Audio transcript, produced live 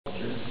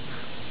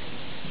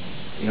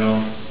You know,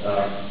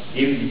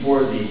 even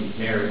before the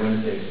mayor of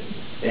Winnipeg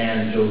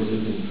banned Joe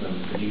Zukin from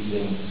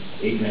producing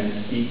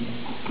 8-Men Speak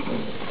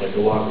at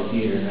the Walker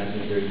Theatre, and that's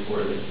been very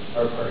supportive of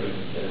our party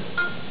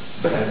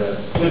that has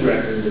a good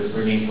record of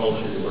bringing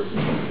culture to working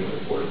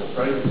with affordable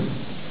prices.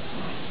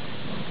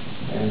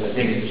 And I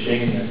think it's a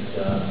shame that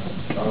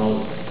not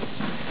all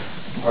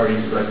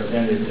parties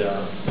represented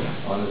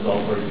on this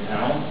all-party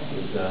panel.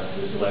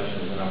 This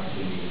election is an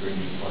opportunity to bring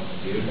these points of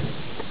view.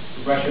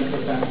 Question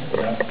for them?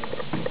 Yeah.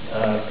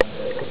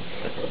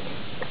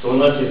 So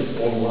unless it's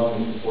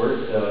overwhelming support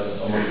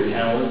among the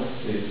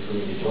panelists for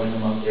me to join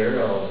them up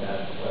there, I'll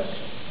ask a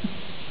question.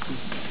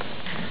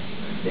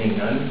 Seeing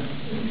none.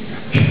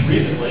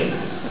 Recently,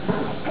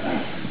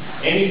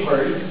 any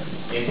party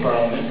in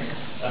Parliament,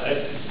 I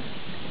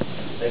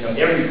know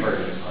every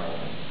party in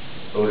Parliament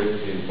voted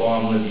to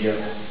bomb Libya.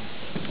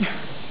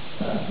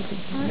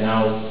 Now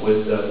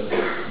with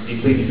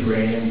depleted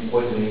uranium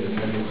poisoning the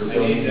country for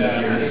billions of years. I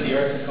need the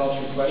earth and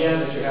culture question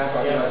that you have.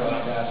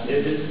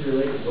 This is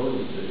related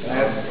totally to Can I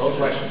ask a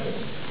question?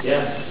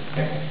 Yeah,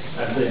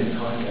 I'm putting in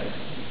context.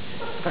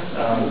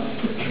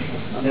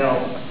 Now,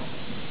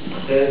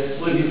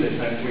 Libya is a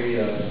country,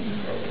 a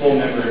full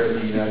member of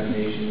the United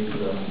Nations,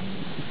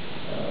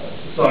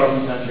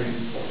 sovereign country,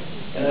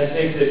 and I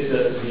think that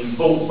the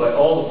vote by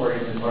all the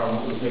parties in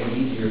Parliament was made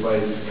easier by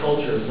the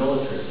culture of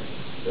militarism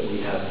that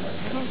we have in our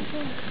country.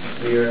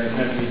 We are in a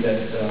country that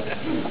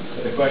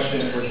The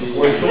question would be,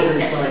 where children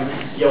sign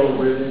yellow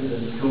ribbons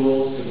in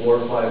schools to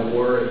glorify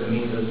war as a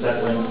means of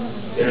settling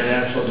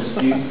international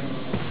disputes.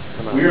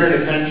 We are in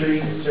a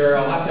country... Sir,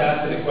 I'll have to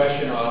ask you the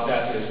question, or I'll have to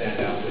ask you to stand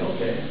down.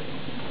 Okay.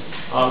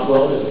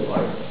 Well, there's a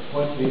part.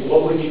 What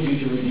would you do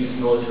to reduce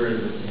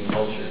militarism in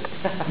culture?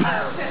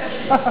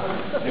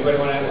 Anybody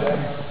want to answer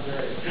that?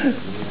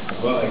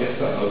 Well, I guess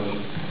I'll just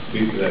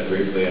speak to that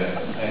briefly.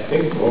 I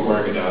think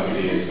Muammar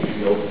Gaddafi is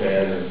no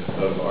fan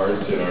of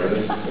arts and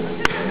artists.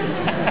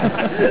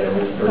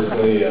 And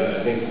personally,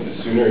 I think the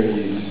sooner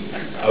he's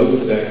out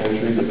of that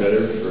country, the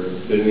better for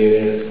the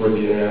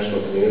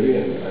international community,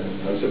 and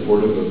I'm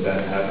supportive of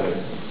that happening.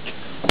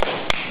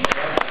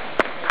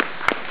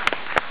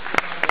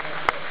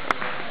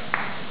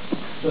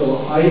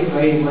 So my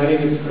name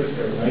is Chris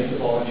Gerber. I used to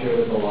volunteer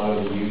with a lot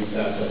of the youth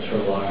at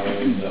Turtle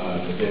Island,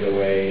 the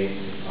Getaway,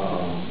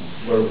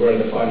 where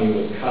the funding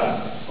was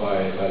cut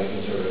by the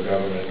Conservative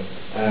government.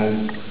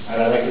 And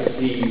I'd like to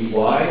see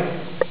why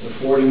the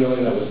 $40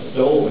 million that was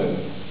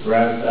stolen,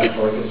 grants that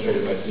were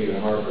orchestrated by Stephen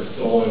Harper,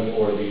 stolen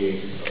for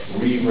the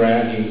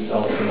rebranding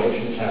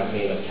self-promotion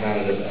campaign of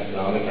Canada's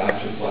Economic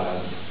Action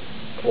Plan,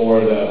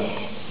 for the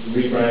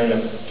rebranding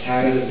of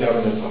Canada's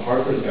government to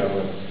Harper's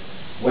government.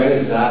 When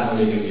is that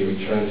money going to be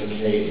returned to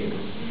Canadians?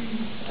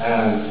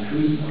 And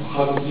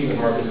how come Stephen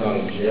Harper's not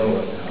in jail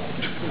right now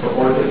for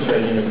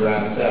orchestrating a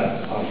grand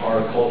theft on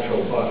our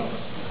cultural funds?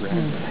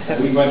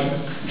 We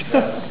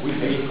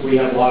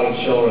have a lot of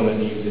children that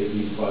need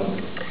these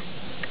funds.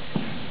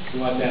 Who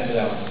wants to answer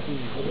that one?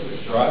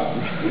 Rod?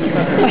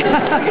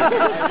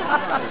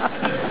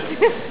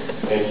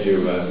 Thank you.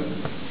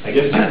 I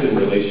guess just in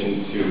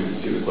relation to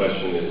the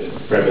question, it's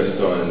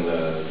premised on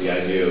the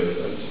idea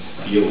of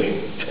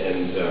stealing,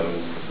 and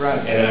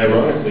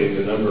ironically,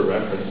 the number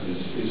referenced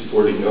is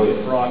 40 million.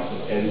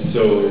 Approximately. And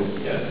so,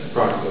 yeah,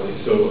 approximately.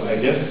 So I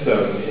guess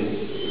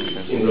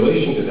in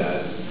relation to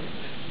that,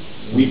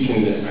 we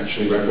can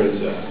actually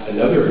reference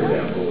another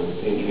example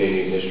in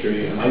Canadian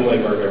history.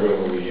 Unlike our government,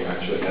 where we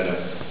actually had a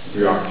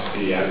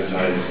bureaucracy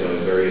advertise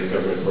various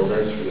government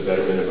programs for the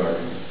betterment of our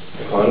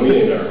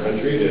economy and our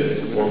country to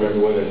inform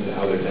everyone as to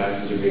how their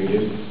taxes are being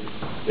used.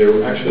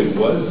 There actually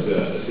was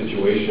a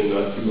situation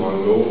not too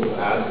long ago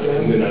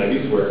in the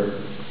 90s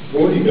where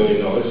 $40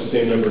 million, the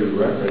same number you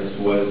referenced,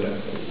 was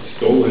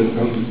stolen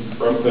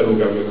from federal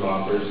government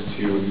coffers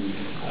to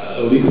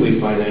illegally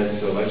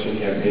finance election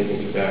campaigns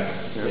in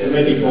Quebec. And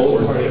many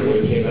both parties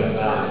came out of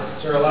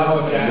that. Sir, allow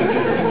him to answer.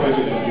 To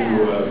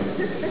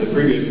the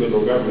previous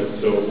Liberal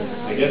government. So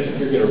I guess if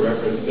you're going to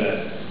reference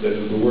that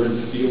the word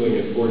stealing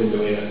is 40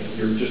 million,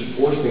 you're just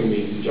forcing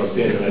me to jump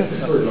in. And I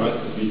prefer not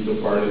to be so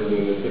partisan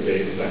in this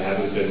debate as I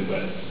haven't been,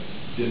 but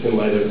just in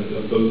light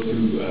of those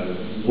two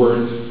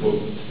words, both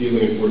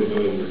stealing and 40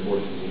 million, you're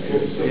forcing me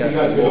to. So you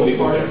guys both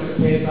parties to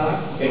pay it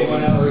back?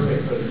 Anyone else?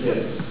 Perfect for the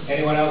kids.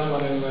 Anyone else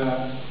want to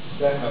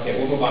say? Okay,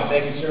 we'll move on.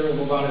 Thank you, sir. We'll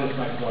move on to this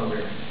microphone over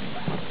here.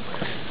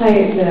 Hi,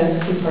 it's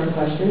a two-part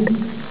question.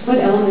 What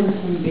elements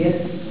from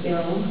this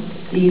bill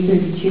do you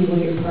think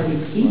will your party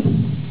keep?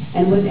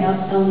 And what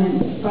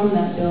elements from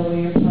that bill will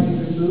your party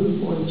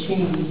remove or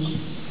change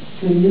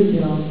to a new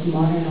bill to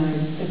modernize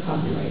the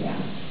Copyright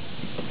Act?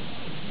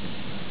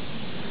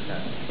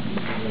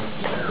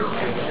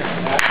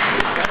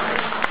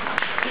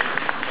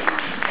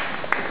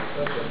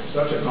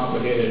 Such a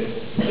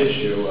complicated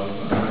issue.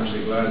 I'm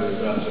actually glad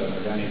we've got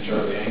a guy named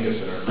Charlie Angus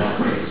at our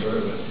conference sort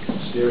of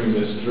steering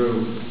this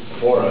through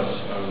for us.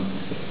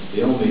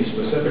 The only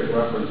specific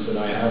reference that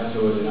I have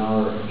to it in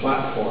our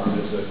platform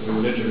is that we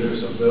would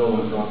introduce a bill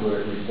on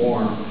copyright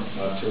reform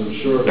to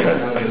ensure that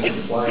Canada is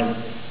compliant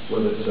to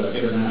with its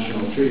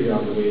international treaty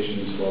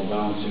obligations while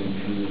balancing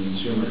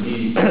consumer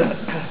needs.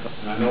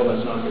 And I know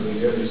that's not going to be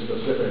nearly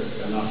specific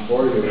enough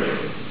for you.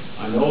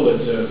 I know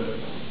that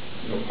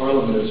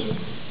Parliament has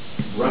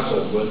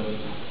wrestled with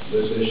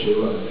this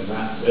issue and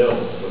that bill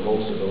for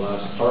most of the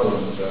last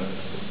Parliament.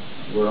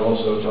 We're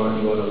also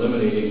talking about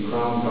eliminating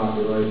Crown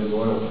copyright and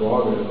royal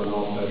prerogative on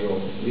all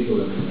federal legal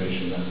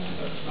information.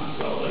 That's not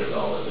relevant at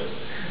all, is it?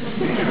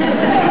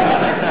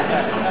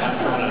 I'm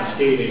kind of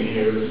skating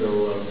here, so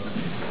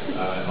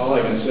all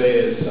I can say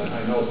is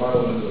I know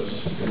Parliament was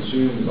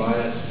consumed by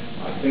it.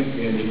 I think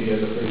the NDP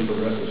has a pretty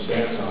progressive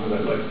stance on it.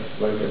 I'd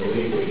like to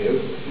believe we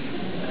do.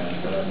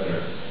 But I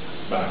better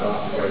back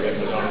off before I get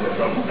myself into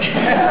trouble.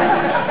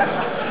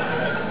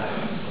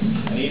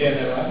 Anita, is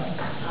that right?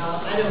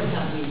 I don't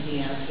have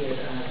anything else here to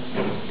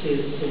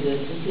this.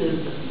 This is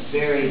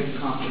very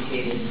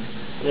complicated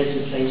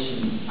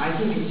legislation. I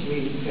think it's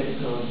really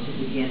critical to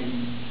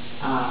begin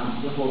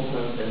the whole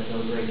process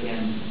over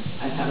again.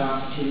 I've had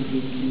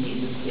opportunities to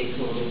meet with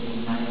stakeholders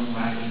in my own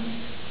riding,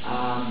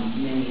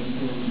 many of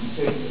whom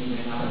certainly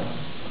were not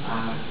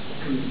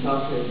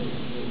consulted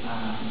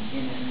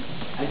in it.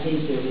 I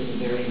think there was a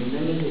very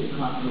limited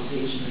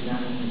consultation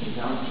done in the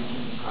development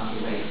of the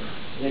copyright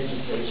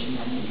legislation.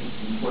 I think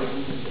it's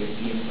important that there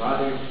be a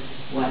broader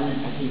one.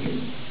 I think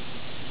it's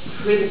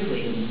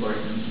critically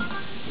important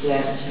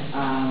that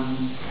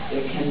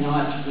there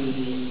cannot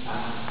be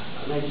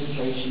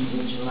legislation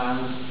which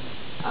allows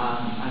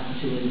us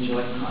to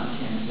enjoy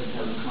content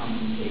without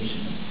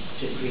compensation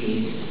to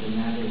creators, and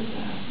that is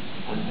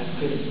a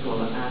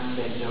critical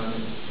aspect of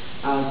it.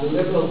 The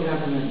Liberal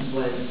government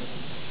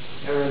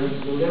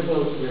the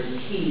Liberals were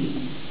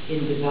key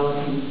in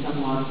developing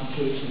some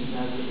modifications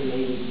as it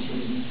related to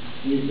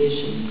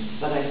musicians,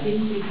 but I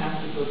think we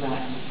have to go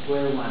back to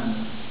square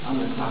one on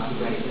the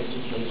copyright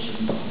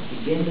legislation,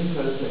 begin the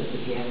process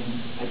again,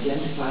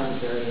 identify the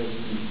various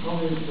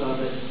components of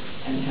it,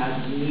 and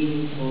have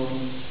meaningful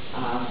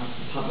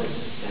public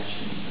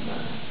discussion about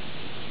it.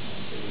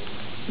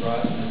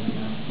 Right.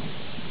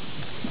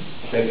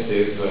 Thanks,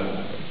 Dave.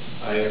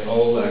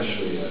 I'll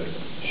actually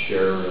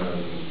share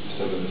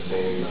some of the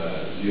same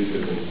views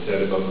that have been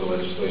said about the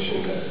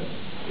legislation.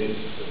 It's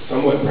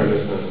somewhat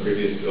premised on the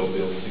previous bill,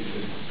 Bill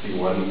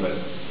C-61, but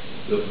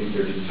Bill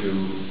C-32,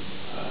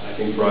 I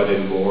think brought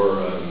in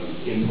more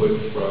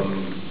input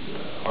from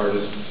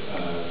artists,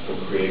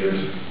 from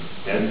creators,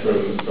 and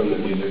from the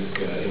music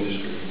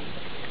industry.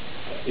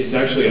 It's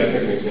actually, I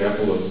think, an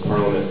example of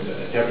Parliament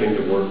attempting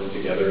to work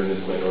together in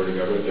this minority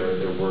government.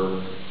 There were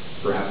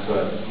perhaps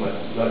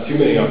not too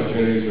many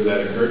opportunities where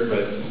that occurred,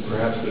 but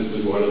perhaps this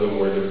was one of them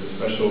where there was a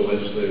special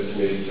legislative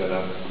committee set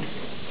up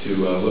to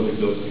look at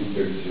Bill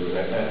C-32.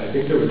 And I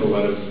think there was a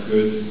lot of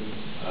good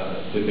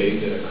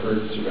debate that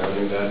occurred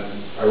surrounding that.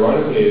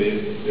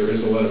 Ironically, there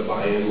is a lot of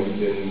buy-in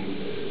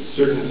within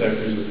certain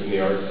sectors within the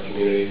arts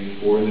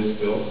community for this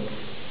bill.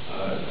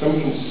 Some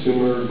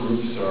consumer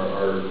groups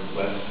are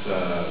less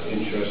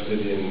interested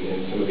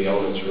in some of the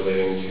elements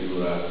relating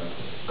to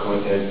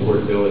content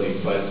portability,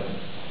 but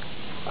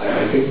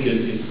I think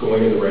it's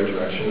going in the right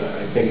direction.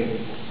 I think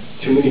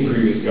too many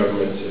previous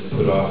governments have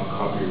put off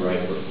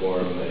copyright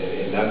reform,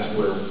 and that's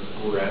where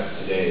we're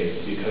at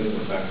today because of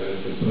the fact that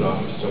it's been put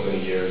off for so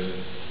many years.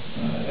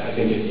 I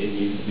think it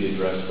needs to be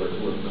addressed.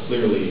 We're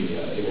clearly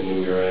in a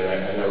new era,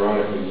 and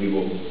ironically, we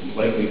will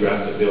likely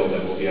draft a bill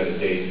that will be out of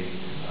date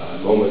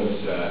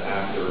moments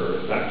after, or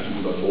in fact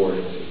even before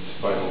it's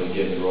finally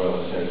getting royal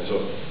assent.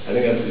 So I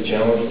think that's the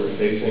challenge we're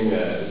facing.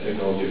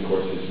 Technology, of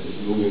course, is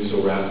moving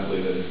so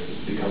rapidly that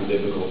it's become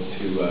difficult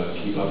to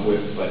keep up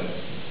with, but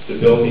the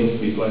bill needs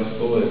to be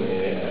flexible, and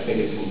I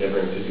think it's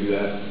endeavoring to do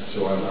that.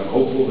 So I'm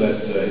hopeful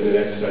that in the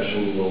next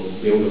session we'll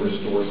be able to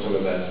restore some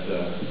of that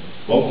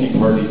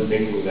multi-party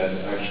thinking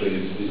that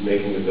actually is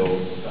making the bill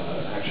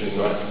actually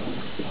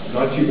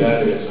not too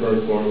bad in its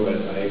current form,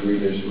 but I agree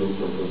there's room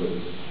for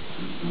improvement.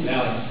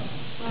 Now,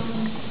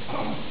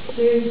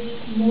 there's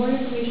more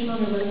information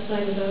on the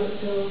website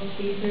about Bill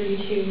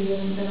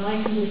C-32 than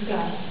I can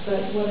discuss,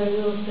 but what I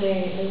will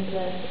say is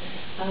that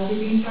the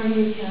Green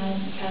Party of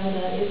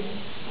Canada is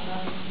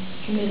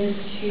committed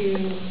to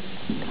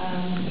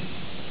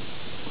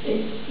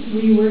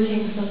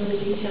reworking some of the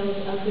details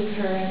of the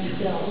current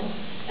bill,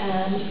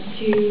 and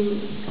to,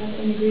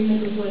 in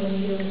agreement with what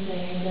Anita was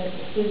saying, that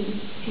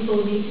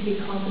people need to be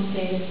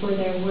compensated for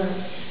their work.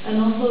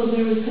 And also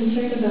there was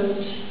concern about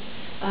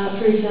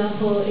for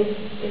example,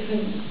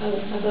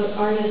 about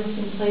artists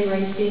and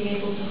playwrights being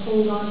able to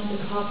hold on to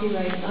the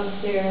copyright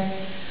of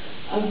their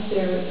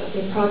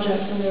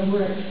projects and their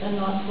works and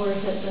not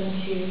forfeit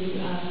them to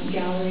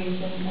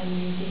galleries and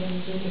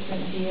museums or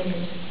different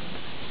theaters.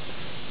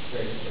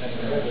 Great.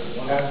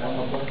 One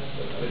more point. I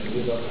think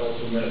we've got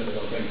 2 minutes. I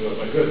don't think so. If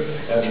I could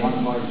add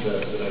one point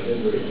that I did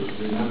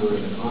remember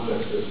in the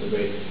context of this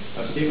debate.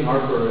 Stephen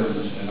Harper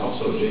and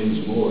also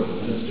James Moore, the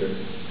minister,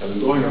 have been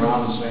going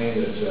around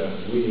saying that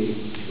we,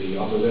 the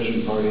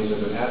opposition parties,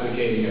 have been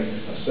advocating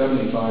a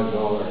 $75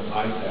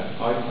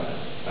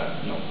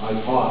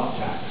 iPod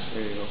tax.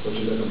 which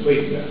is a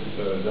complete myth.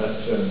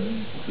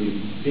 The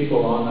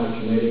people on that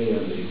committee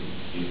and the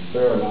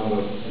fair amount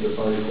of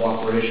inter-party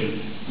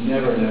cooperation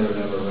never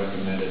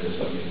recommended a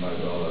 $75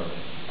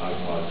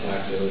 iPod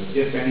tax.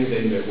 If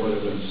anything, there would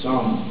have been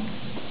some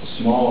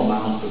small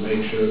amount to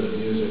make sure that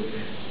music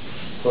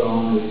put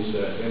on these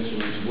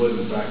instruments would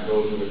in fact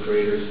go to the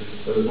creators.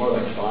 But it was more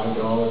like $5, $3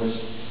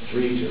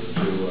 to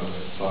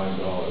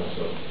 $5.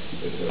 So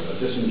it's a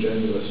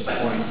disingenuous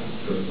point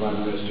for the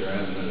Prime Minister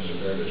and the Minister of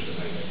Heritage to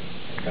make.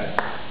 Okay.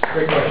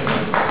 Great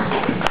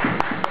question.